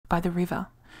by the river.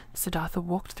 Siddhartha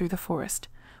walked through the forest,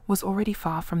 was already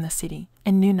far from the city,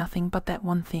 and knew nothing but that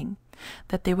one thing,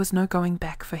 that there was no going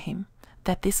back for him,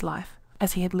 that this life,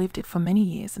 as he had lived it for many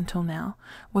years until now,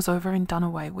 was over and done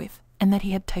away with, and that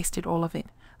he had tasted all of it,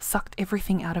 sucked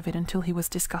everything out of it until he was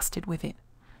disgusted with it.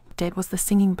 Dead was the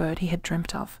singing bird he had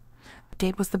dreamt of.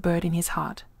 Dead was the bird in his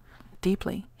heart.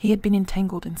 Deeply, he had been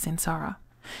entangled in Sansara.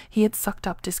 He had sucked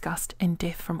up disgust and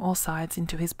death from all sides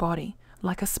into his body,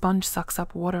 like a sponge sucks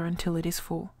up water until it is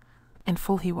full. And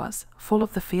full he was, full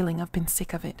of the feeling of being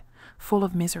sick of it, full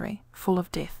of misery, full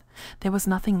of death. There was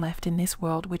nothing left in this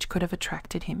world which could have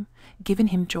attracted him, given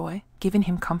him joy, given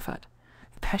him comfort.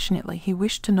 Passionately he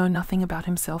wished to know nothing about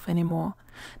himself any more,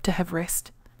 to have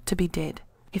rest, to be dead,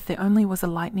 if there only was a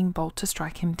lightning bolt to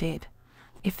strike him dead,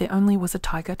 if there only was a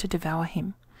tiger to devour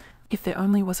him, if there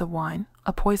only was a wine,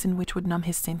 a poison which would numb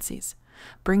his senses,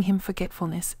 bring him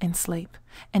forgetfulness and sleep,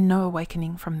 and no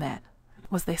awakening from that.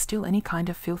 Was there still any kind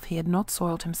of filth he had not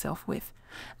soiled himself with,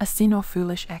 a sin or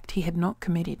foolish act he had not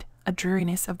committed, a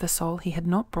dreariness of the soul he had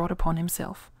not brought upon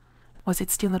himself? Was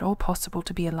it still at all possible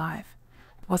to be alive?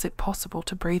 Was it possible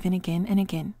to breathe in again and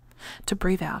again, to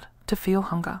breathe out, to feel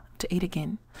hunger, to eat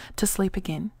again, to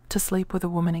sleep with a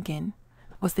woman again?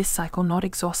 Was this cycle not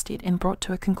exhausted and brought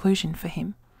to a conclusion for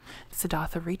him?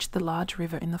 Siddhartha reached the large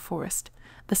river in the forest,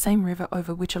 the same river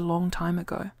over which a long time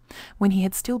ago, when he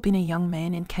had still been a young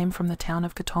man and came from the town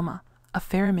of Gautama, a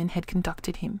ferryman had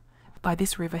conducted him. By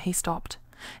this river he stopped.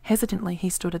 Hesitantly he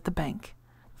stood at the bank.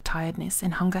 Tiredness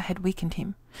and hunger had weakened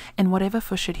him, and whatever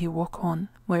for should he walk on,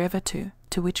 wherever to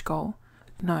which goal?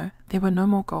 No, there were no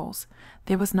more goals.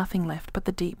 There was nothing left but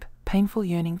the deep, painful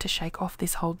yearning to shake off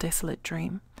this whole desolate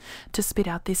dream, to spit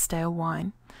out this stale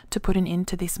wine, to put an end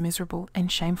to this miserable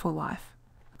and shameful life.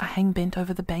 A hang bent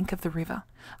over the bank of the river,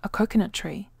 a coconut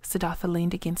tree. Siddhartha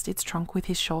leaned against its trunk with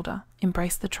his shoulder,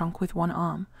 embraced the trunk with one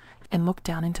arm, and looked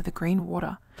down into the green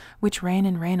water, which ran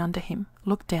and ran under him,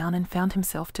 looked down and found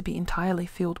himself to be entirely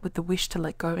filled with the wish to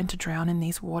let go and to drown in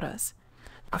these waters.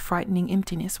 A frightening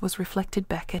emptiness was reflected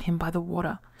back at him by the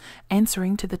water,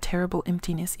 answering to the terrible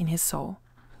emptiness in his soul.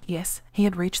 Yes, he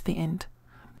had reached the end.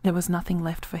 There was nothing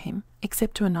left for him,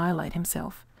 except to annihilate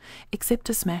himself, except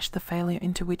to smash the failure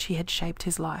into which he had shaped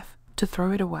his life, to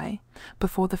throw it away,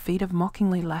 before the feet of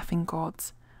mockingly laughing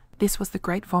gods. This was the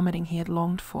great vomiting he had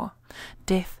longed for,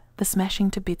 death, the smashing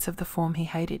to bits of the form he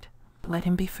hated. Let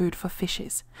him be food for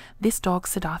fishes. This dog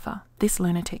Siddhartha, this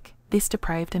lunatic, this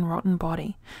depraved and rotten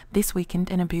body, this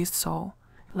weakened and abused soul.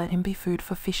 Let him be food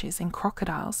for fishes and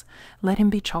crocodiles. Let him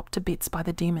be chopped to bits by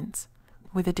the demons.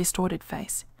 With a distorted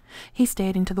face, he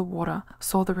stared into the water,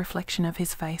 saw the reflection of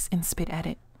his face, and spit at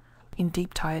it. In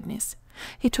deep tiredness,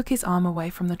 he took his arm away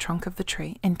from the trunk of the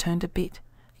tree and turned a bit,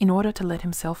 in order to let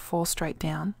himself fall straight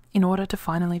down, in order to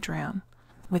finally drown.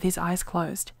 With his eyes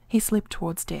closed, he slipped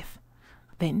towards death.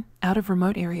 Then, out of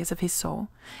remote areas of his soul,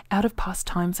 out of past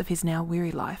times of his now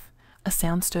weary life, a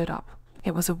sound stirred up.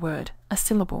 It was a word, a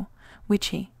syllable, which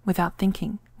he, without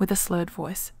thinking, with a slurred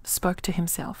voice, spoke to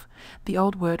himself, the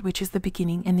old word which is the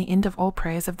beginning and the end of all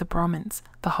prayers of the Brahmins,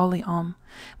 the holy Om,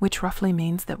 which roughly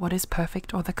means that what is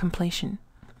perfect or the completion.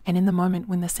 And in the moment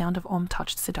when the sound of Om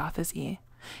touched Siddhartha's ear,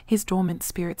 his dormant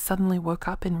spirit suddenly woke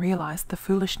up and realized the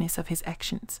foolishness of his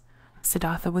actions.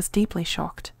 Siddhartha was deeply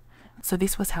shocked. So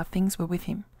this was how things were with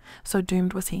him. So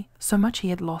doomed was he, so much he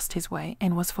had lost his way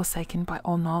and was forsaken by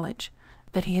all knowledge,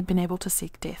 that he had been able to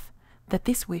seek death, that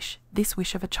this wish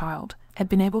of a child, had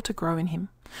been able to grow in him,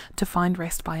 to find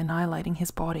rest by annihilating his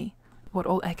body. What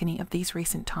all agony of these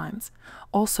recent times,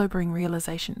 all sobering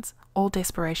realizations, all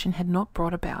desperation had not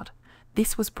brought about,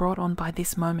 this was brought on by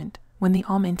this moment. When the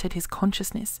Om entered his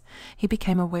consciousness, he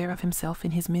became aware of himself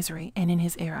in his misery and in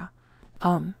his error.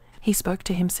 He spoke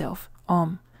to himself,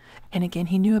 Om. And again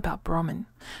he knew about Brahman,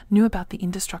 knew about the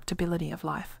indestructibility of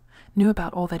life, knew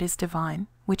about all that is divine,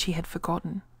 which he had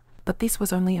forgotten. But this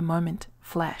was only a moment,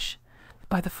 flash.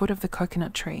 By the foot of the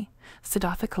coconut tree,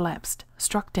 Siddhartha collapsed,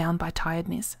 struck down by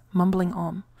tiredness, mumbling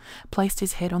Om, placed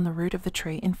his head on the root of the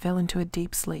tree and fell into a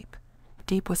deep sleep.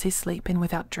 Deep was his sleep and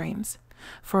without dreams.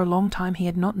 For a long time he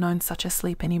had not known such a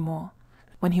sleep any more.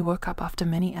 When he woke up after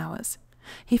many hours,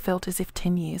 he felt as if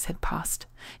 10 years had passed.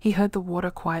 He heard the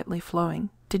water quietly flowing,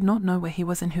 did not know where he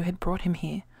was and who had brought him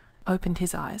here, opened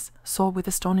his eyes, saw with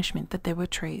astonishment that there were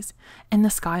trees, and the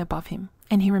sky above him,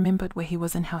 and he remembered where he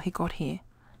was and how he got here.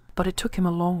 But it took him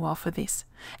a long while for this,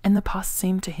 and the past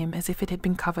seemed to him as if it had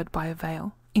been covered by a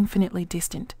veil, infinitely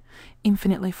distant,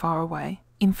 infinitely far away,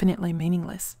 infinitely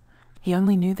meaningless. He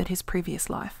only knew that his previous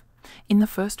life, in the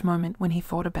first moment when he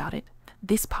thought about it,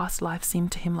 this past life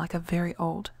seemed to him like a very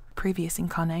old, previous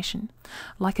incarnation,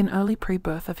 like an early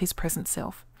pre-birth of his present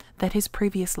self, that his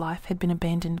previous life had been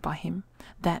abandoned by him,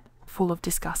 that, full of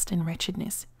disgust and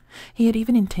wretchedness, he had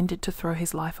even intended to throw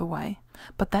his life away,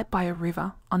 but that by a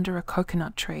river, under a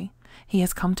coconut tree, he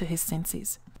has come to his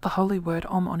senses, the holy word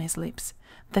Om on his lips,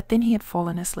 that then he had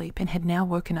fallen asleep and had now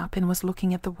woken up and was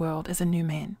looking at the world as a new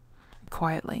man.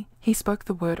 Quietly, he spoke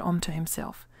the word Om to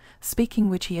himself, speaking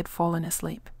which he had fallen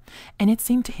asleep, and it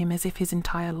seemed to him as if his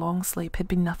entire long sleep had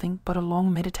been nothing but a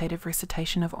long meditative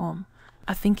recitation of Om,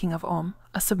 a thinking of Om,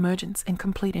 a submergence and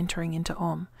complete entering into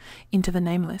Om, into the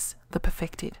nameless, the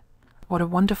perfected. What a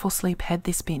wonderful sleep had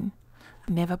this been!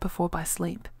 Never before by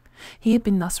sleep. He had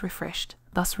been thus refreshed,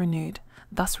 thus renewed,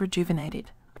 thus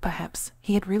rejuvenated. Perhaps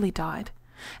he had really died,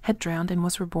 had drowned and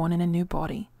was reborn in a new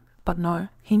body. But no,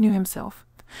 he knew himself.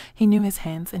 He knew his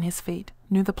hands and his feet,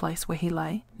 knew the place where he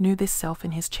lay, knew this self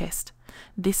in his chest,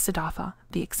 this Siddhartha,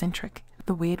 the eccentric,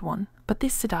 the weird one. But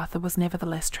this Siddhartha was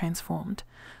nevertheless transformed,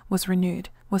 was renewed,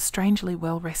 was strangely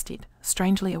well rested,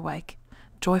 strangely awake,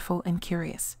 joyful and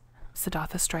curious.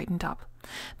 Siddhartha straightened up.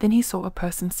 Then he saw a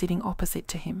person sitting opposite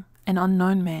to him, an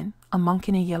unknown man, a monk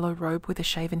in a yellow robe with a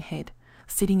shaven head,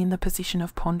 sitting in the position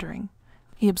of pondering.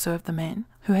 He observed the man,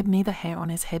 who had neither hair on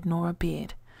his head nor a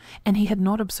beard, and he had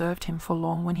not observed him for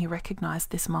long when he recognized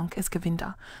this monk as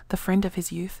Govinda, the friend of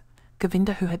his youth,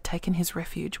 Govinda who had taken his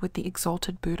refuge with the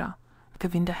exalted Buddha.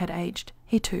 Govinda had aged,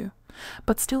 he too,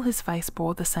 but still his face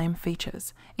bore the same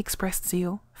features, expressed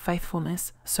zeal,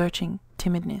 faithfulness, searching,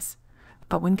 timidness.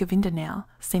 But when Govinda now,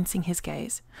 sensing his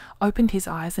gaze, opened his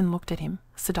eyes and looked at him,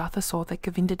 Siddhartha saw that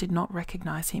Govinda did not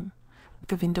recognize him.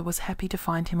 Govinda was happy to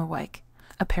find him awake.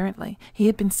 Apparently, he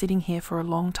had been sitting here for a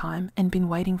long time and been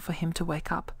waiting for him to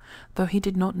wake up, though he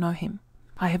did not know him.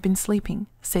 "I have been sleeping,"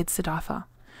 said Siddhartha.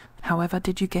 "However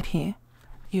did you get here?"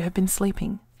 "You have been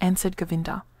sleeping," answered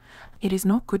Govinda. "It is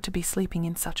not good to be sleeping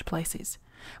in such places,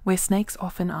 where snakes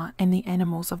often are and the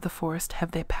animals of the forest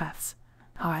have their paths.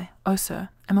 I, O sir,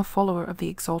 am a follower of the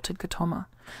exalted Gautama,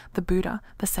 the Buddha,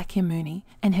 the Sakyamuni,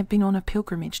 and have been on a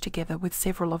pilgrimage together with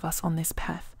several of us on this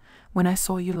path, when I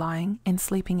saw you lying and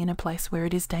sleeping in a place where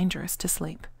it is dangerous to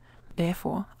sleep.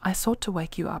 Therefore, I sought to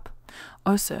wake you up,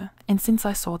 O sir, and since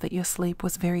I saw that your sleep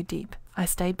was very deep, I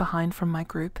stayed behind from my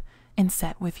group and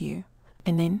sat with you.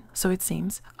 And then, so it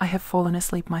seems, I have fallen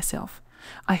asleep myself,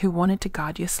 I who wanted to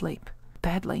guard your sleep.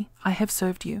 Badly, I have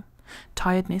served you.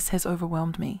 Tiredness has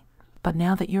overwhelmed me. But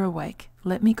now that you're awake,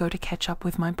 let me go to catch up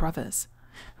with my brothers."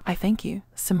 "I thank you,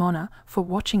 Simona, for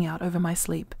watching out over my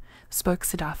sleep," spoke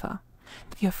Siddhartha.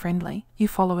 "You're friendly, you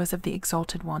followers of the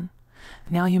Exalted One.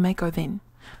 Now you may go then."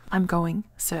 "I'm going,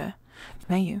 sir."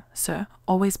 "May you, sir,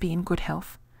 always be in good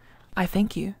health." "I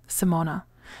thank you, Simona."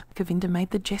 Govinda made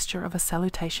the gesture of a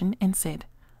salutation and said,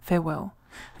 "Farewell."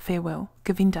 "Farewell,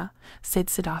 Govinda,"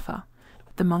 said Siddhartha.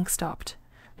 The monk stopped.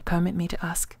 "Permit me to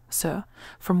ask, sir,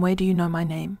 from where do you know my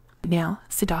name?" Now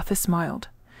Siddhartha smiled.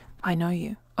 "I know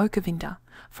you, O Govinda,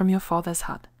 from your father's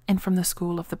hut, and from the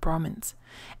school of the Brahmins,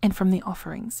 and from the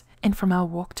offerings, and from our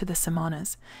walk to the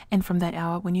samanas, and from that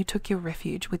hour when you took your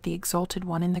refuge with the Exalted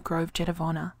One in the grove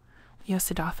Jetavana." "You're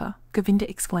Siddhartha," Govinda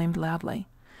exclaimed loudly.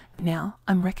 "Now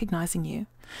I'm recognizing you,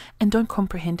 and don't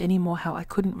comprehend any more how I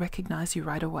couldn't recognize you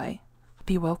right away.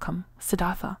 Be welcome,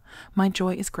 Siddhartha. My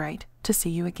joy is great to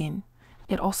see you again.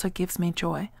 It also gives me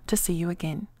joy to see you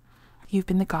again. You've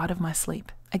been the guard of my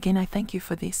sleep. Again I thank you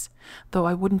for this, though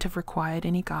I wouldn't have required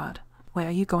any guard. Where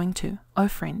are you going to, O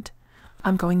friend?"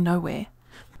 "I'm going nowhere.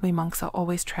 We monks are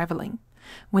always travelling.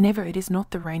 Whenever it is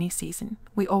not the rainy season,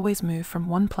 we always move from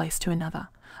one place to another,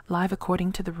 live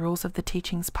according to the rules of the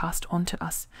teachings passed on to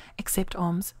us, accept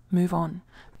alms, move on.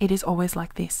 It is always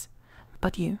like this.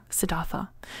 But you,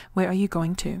 Siddhartha, where are you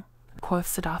going to?" Quoth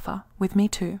Siddhartha, "With me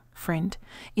too, friend.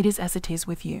 It is as it is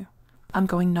with you." "I'm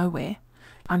going nowhere.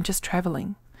 I'm just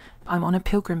travelling. I'm on a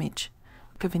pilgrimage."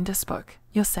 Govinda spoke.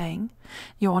 "You're saying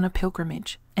you're on a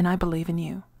pilgrimage, and I believe in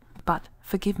you. But,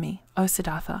 forgive me, O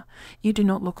Siddhartha, you do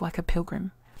not look like a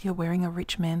pilgrim. You're wearing a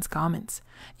rich man's garments.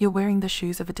 You're wearing the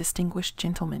shoes of a distinguished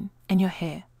gentleman, and your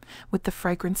hair, with the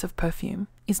fragrance of perfume,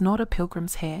 is not a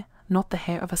pilgrim's hair, not the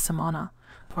hair of a samana.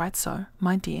 Right so,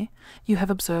 my dear, you have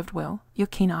observed well, your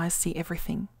keen eyes see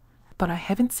everything. But I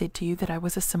haven't said to you that I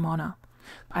was a samana.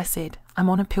 I said, I'm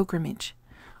on a pilgrimage.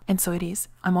 And so it is,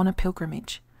 I'm on a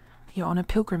pilgrimage." "You're on a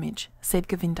pilgrimage," said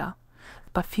Govinda.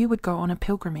 "But few would go on a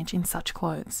pilgrimage in such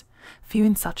clothes, few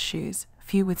in such shoes,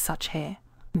 few with such hair.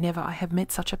 Never I have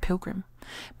met such a pilgrim,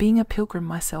 being a pilgrim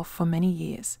myself for many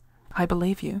years. I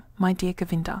believe you, my dear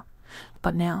Govinda.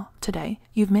 But now, today,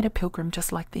 you've met a pilgrim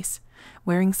just like this,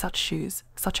 wearing such shoes,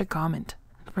 such a garment.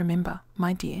 Remember,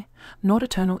 my dear, not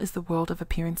eternal is the world of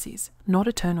appearances, not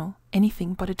eternal,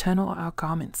 anything but eternal are our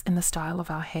garments and the style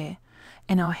of our hair.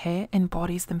 and our hair and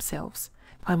bodies themselves.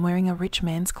 I'm wearing a rich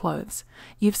man's clothes.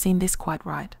 You've seen this quite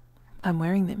right. I'm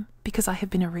wearing them because I have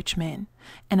been a rich man,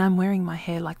 and I'm wearing my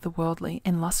hair like the worldly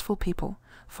and lustful people,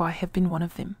 for I have been one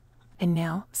of them. And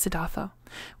now, Siddhartha,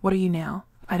 what are you now?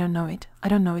 I don't know it. I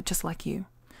don't know it just like you.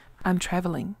 I'm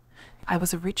traveling. I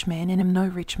was a rich man and am no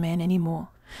rich man any more.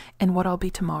 And what I'll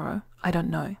be tomorrow, I don't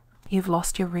know. You've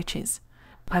lost your riches.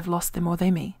 I've lost them or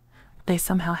they me. They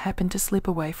somehow happen to slip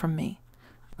away from me.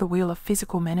 The wheel of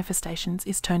physical manifestations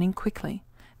is turning quickly.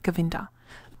 Govinda,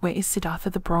 where is Siddhartha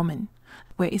the Brahmin?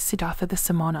 Where is Siddhartha the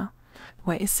Samana?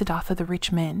 Where is Siddhartha the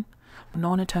rich man?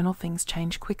 Non-eternal things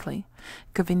change quickly.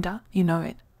 Govinda, you know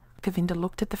it. Govinda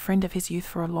looked at the friend of his youth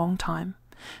for a long time,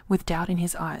 with doubt in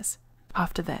his eyes.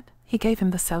 After that, he gave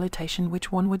him the salutation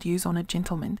which one would use on a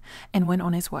gentleman, and went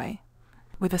on his way.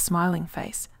 With a smiling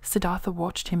face, Siddhartha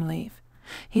watched him leave.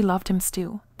 He loved him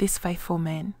still, this faithful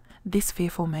man, this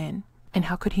fearful man. And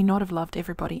how could he not have loved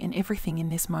everybody and everything in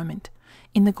this moment,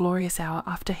 in the glorious hour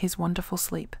after his wonderful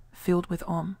sleep, filled with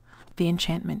Om? The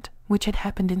enchantment, which had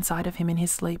happened inside of him in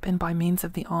his sleep and by means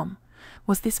of the Om,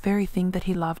 was this very thing that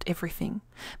he loved everything,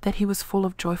 that he was full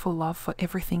of joyful love for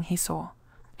everything he saw.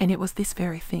 And it was this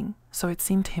very thing, so it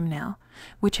seemed to him now,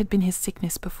 which had been his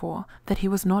sickness before, that he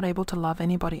was not able to love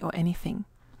anybody or anything.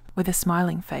 With a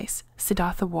smiling face,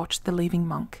 Siddhartha watched the leaving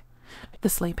monk. The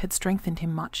sleep had strengthened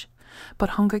him much, but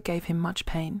hunger gave him much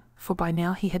pain, for by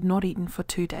now he had not eaten for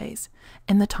 2 days,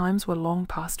 and the times were long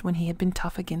past when he had been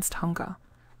tough against hunger.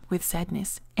 With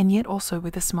sadness, and yet also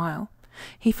with a smile,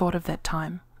 he thought of that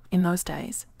time, in those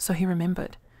days, so he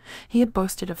remembered. He had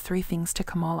boasted of 3 things to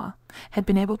Kamala, had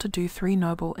been able to do 3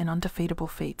 noble and undefeatable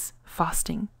feats: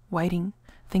 fasting, waiting,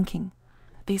 thinking.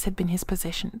 These had been his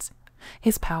possessions,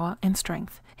 his power and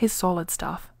strength, his solid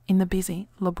stuff, in the busy,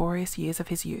 laborious years of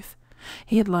his youth.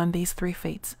 He had learned these 3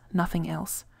 feats, nothing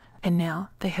else, and now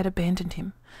they had abandoned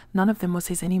him. None of them was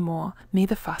his any more,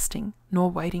 neither fasting, nor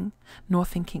waiting, nor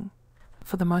thinking.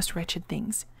 For the most wretched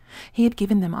things, he had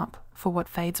given them up, for what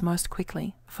fades most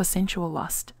quickly, for sensual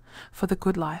lust, for the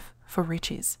good life, for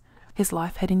riches. His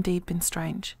life had indeed been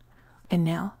strange. And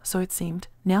now, so it seemed,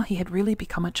 now he had really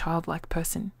become a childlike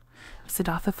person.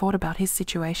 Siddhartha thought about his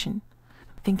situation.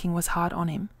 Thinking was hard on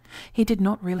him. He did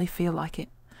not really feel like it,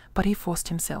 but he forced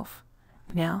himself.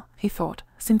 Now, he thought,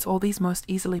 since all these most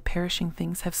easily perishing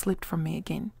things have slipped from me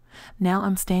again, now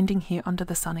I'm standing here under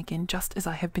the sun again just as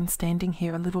I have been standing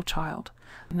here a little child.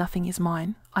 Nothing is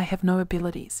mine. I have no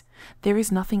abilities. There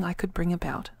is nothing I could bring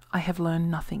about. I have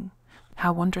learned nothing.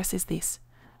 How wondrous is this!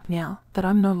 Now that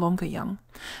I'm no longer young,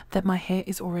 that my hair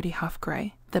is already half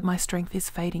grey, that my strength is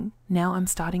fading, now I'm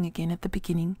starting again at the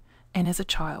beginning, and as a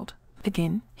child.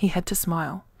 Again, he had to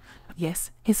smile.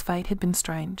 Yes, his fate had been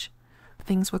strange.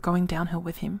 Things were going downhill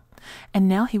with him, and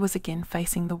now he was again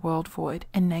facing the world void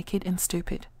and naked and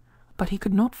stupid. But he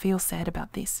could not feel sad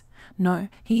about this. No,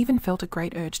 he even felt a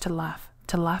great urge to laugh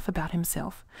about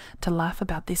himself, to laugh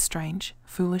about this strange,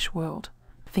 foolish world.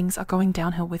 Things are going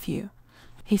downhill with you,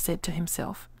 he said to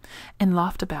himself, and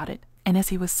laughed about it, and as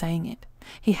he was saying it,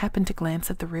 he happened to glance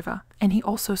at the river, and he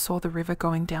also saw the river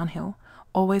going downhill,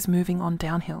 always moving on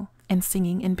downhill, and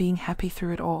singing and being happy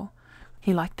through it all.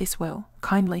 He liked this well.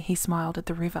 Kindly he smiled at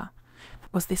the river.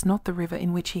 Was this not the river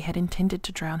in which he had intended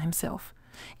to drown himself,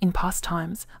 in past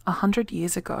times, 100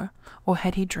 years ago, or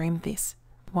had he dreamed this?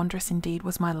 Wondrous indeed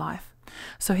was my life.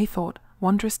 So he thought,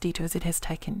 wondrous detours it has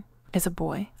taken. As a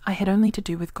boy, I had only to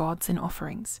do with gods and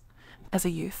offerings. As a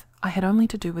youth, I had only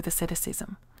to do with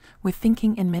asceticism, with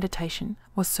thinking and meditation,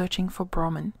 was searching for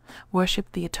Brahman,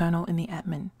 worshipped the eternal in the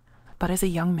Atman. But as a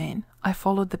young man, I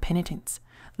followed the penitents,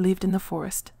 lived in the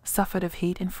forest, suffered of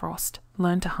heat and frost,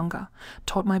 learned to hunger,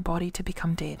 taught my body to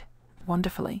become dead.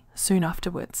 Wonderfully, soon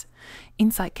afterwards,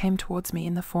 insight came towards me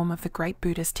in the form of the great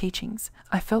Buddha's teachings.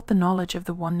 I felt the knowledge of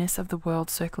the oneness of the world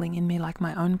circling in me like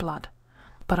my own blood.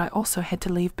 But I also had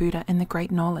to leave Buddha and the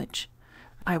great knowledge.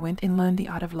 I went and learned the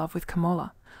art of love with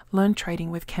Kamala, learned trading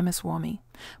with Kamaswami,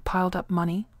 piled up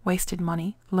money, wasted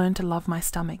money, learned to love my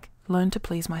stomach, learned to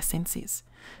please my senses.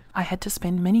 I had to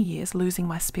spend many years losing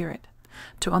my spirit,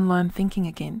 to unlearn thinking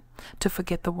again, to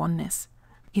forget the oneness.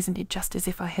 Isn't it just as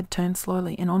if I had turned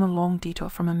slowly and on a long detour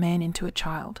from a man into a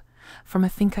child, from a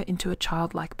thinker into a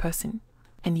childlike person?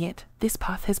 And yet this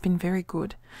path has been very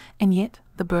good, and yet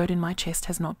the bird in my chest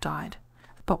has not died.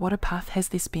 But what a path has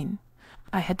this been!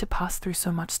 I had to pass through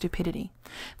so much stupidity,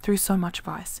 through so much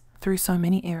vice, through so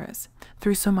many errors,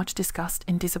 through so much disgust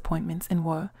and disappointments and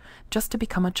woe, just to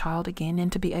become a child again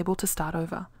and to be able to start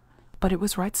over. But it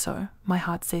was right so. My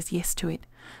heart says yes to it.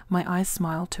 My eyes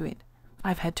smile to it.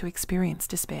 I've had to experience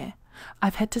despair.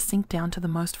 I've had to sink down to the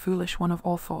most foolish one of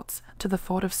all thoughts, to the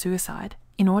thought of suicide,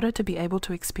 in order to be able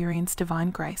to experience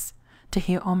divine grace, to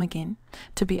hear Om again,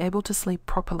 to be able to sleep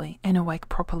properly and awake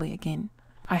properly again.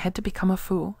 I had to become a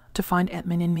fool to find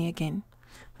Atman in me again.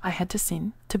 I had to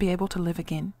sin to be able to live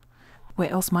again. Where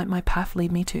else might my path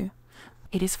lead me to?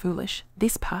 It is foolish.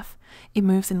 This path, it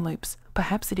moves in loops.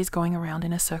 Perhaps it is going around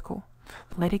in a circle.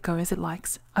 Let it go as it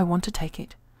likes. I want to take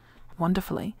it.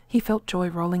 Wonderfully, he felt joy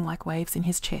rolling like waves in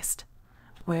his chest.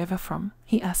 Wherever from,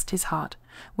 he asked his heart,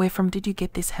 where from did you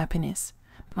get this happiness?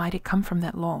 Might it come from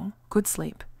that long, good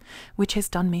sleep, which has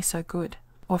done me so good,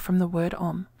 or from the word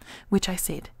Om, which I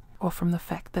said, or from the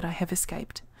fact that I have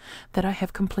escaped, that I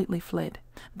have completely fled,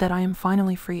 that I am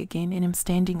finally free again and am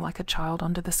standing like a child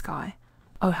under the sky?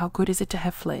 Oh, how good is it to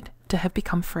have fled, to have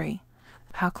become free.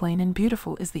 How clean and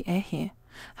beautiful is the air here.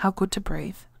 How good to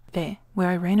breathe. There, where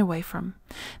I ran away from,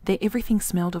 there everything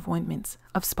smelled of ointments,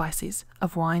 of spices,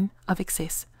 of wine, of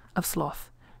excess, of sloth.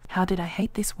 How did I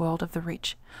hate this world of the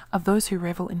rich, of those who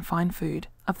revel in fine food,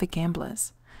 of the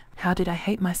gamblers? How did I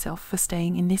hate myself for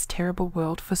staying in this terrible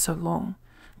world for so long?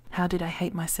 How did I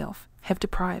hate myself, have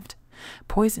deprived,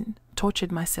 poisoned,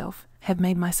 tortured myself, have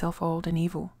made myself old and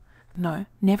evil? No,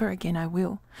 never again I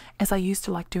will, as I used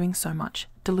to like doing so much,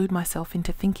 delude myself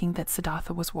into thinking that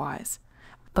Siddhartha was wise.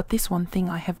 But this one thing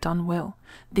I have done well,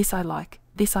 this I like,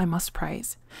 this I must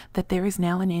praise, that there is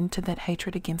now an end to that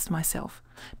hatred against myself,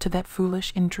 to that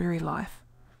foolish and dreary life.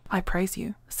 I praise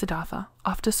you, Siddhartha,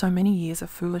 after so many years of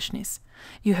foolishness,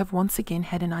 you have once again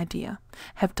had an idea,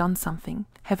 have done something,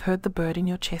 have heard the bird in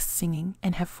your chest singing,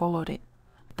 and have followed it.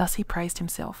 Thus he praised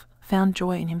himself, found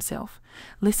joy in himself,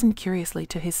 listened curiously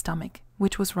to his stomach,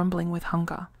 which was rumbling with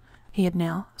hunger. He had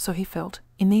now, so he felt,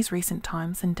 in these recent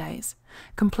times and days,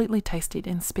 completely tasted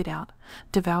and spit out,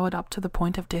 devoured up to the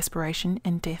point of desperation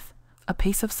and death, a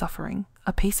piece of suffering,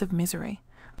 a piece of misery.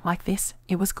 Like this,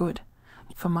 it was good.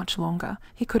 For much longer,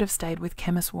 he could have stayed with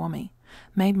Kamaswami,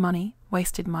 made money,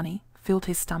 wasted money, filled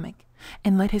his stomach,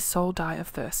 and let his soul die of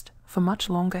thirst. For much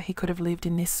longer he could have lived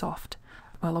in this soft,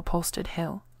 well-upholstered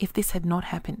hell, if this had not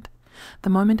happened. The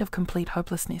moment of complete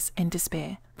hopelessness and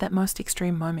despair, that most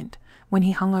extreme moment, when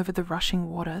he hung over the rushing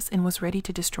waters and was ready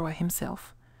to destroy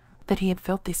himself. That he had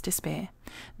felt this despair,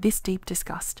 this deep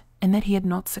disgust, and that he had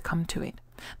not succumbed to it,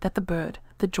 that the bird,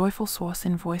 the joyful source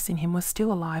and voice in him was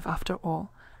still alive after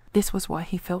all. This was why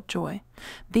he felt joy.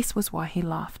 This was why he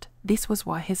laughed. This was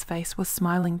why his face was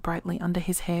smiling brightly under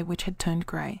his hair which had turned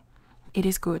grey. It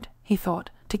is good, he thought,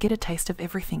 to get a taste of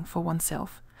everything for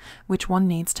oneself, which one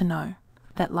needs to know.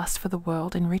 That lust for the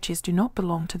world and riches do not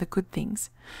belong to the good things.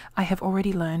 I have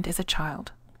already learned as a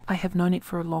child. I have known it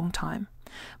for a long time,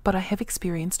 but I have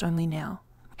experienced only now.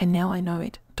 And now I know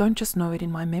it, don't just know it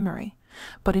in my memory,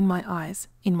 but in my eyes,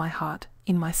 in my heart,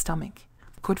 in my stomach.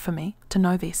 Good for me to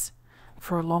know this.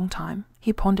 For a long time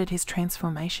he pondered his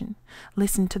transformation,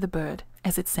 listened to the bird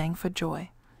as it sang for joy.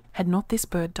 Had not this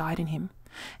bird died in him?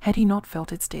 Had he not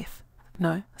felt its death?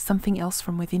 No, something else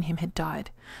from within him had died,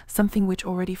 something which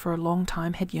already for a long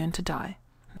time had yearned to die.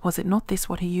 Was it not this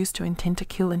what he used to intend to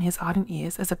kill in his ardent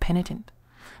years as a penitent?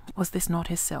 Was this not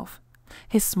his self?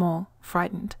 His small,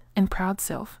 frightened, and proud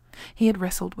self he had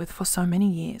wrestled with for so many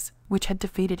years, which had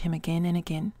defeated him again and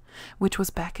again, which was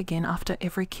back again after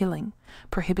every killing,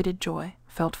 prohibited joy,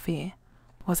 felt fear.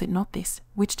 Was it not this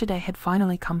which today had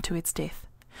finally come to its death,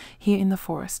 here in the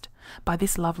forest, by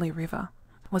this lovely river?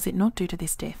 Was it not due to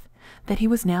this death that he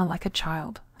was now like a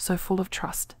child, so full of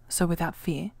trust, so without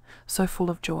fear, so full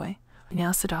of joy?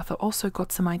 Now Siddhartha also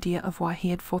got some idea of why he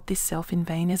had fought this self in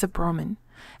vain as a Brahmin,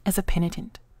 as a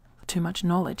penitent. Too much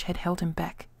knowledge had held him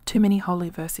back, too many holy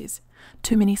verses,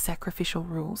 too many sacrificial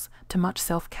rules, too much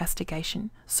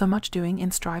self-castigation, so much doing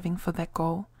and striving for that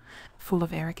goal. Full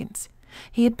of arrogance,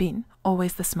 he had been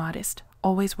always the smartest,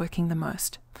 always working the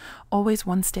most, always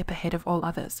one step ahead of all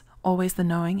others, always the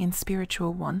knowing and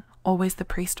spiritual one, always the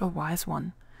priest or wise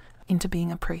one. Into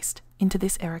being a priest, into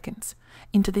this arrogance,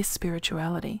 into this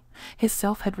spirituality, his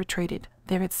self had retreated.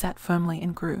 There it sat firmly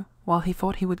and grew, while he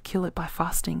thought he would kill it by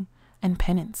fasting and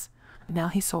penance. Now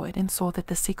he saw it and saw that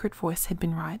the secret voice had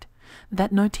been right,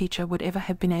 that no teacher would ever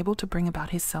have been able to bring about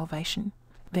his salvation.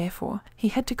 Therefore he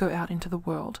had to go out into the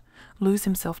world, lose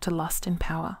himself to lust and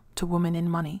power, to woman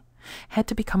and money, had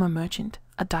to become a merchant,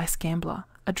 a dice gambler,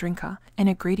 a drinker, and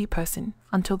a greedy person,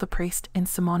 until the priest and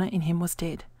samana in him was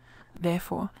dead.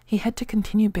 Therefore he had to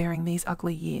continue bearing these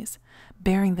ugly years,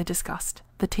 bearing the disgust,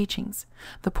 the teachings,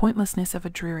 the pointlessness of a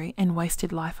dreary and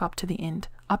wasted life up to the end,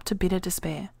 up to bitter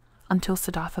despair, until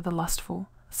Siddhartha the lustful,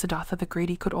 Siddhartha the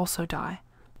greedy could also die.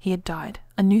 He had died.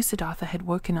 A new Siddhartha had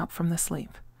woken up from the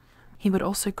sleep. He would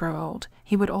also grow old.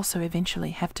 He would also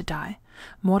eventually have to die.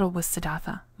 Mortal was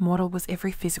Siddhartha. Mortal was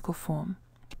every physical form.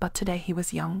 but today he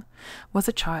was young, was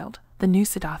a child, the new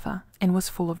Siddhartha, and was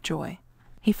full of joy.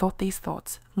 He thought these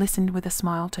thoughts, listened with a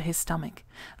smile to his stomach,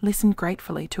 listened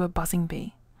gratefully to a buzzing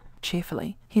bee.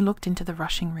 Cheerfully, he looked into the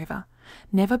rushing river.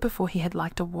 Never before he had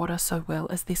liked a water so well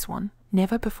as this one.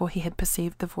 Never before he had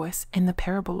perceived the voice and the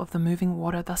parable of the moving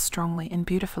water thus strongly and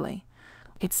beautifully.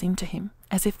 It seemed to him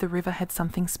as if the river had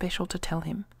something special to tell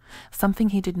him, something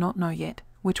he did not know yet,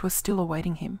 which was still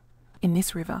awaiting him. In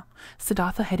this river,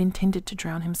 Siddhartha had intended to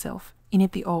drown himself. In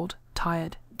it the old,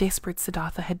 tired, desperate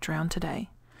Siddhartha had drowned today.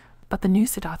 But the new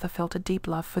Siddhartha felt a deep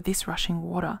love for this rushing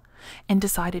water, and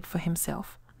decided for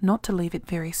himself not to leave it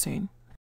very soon.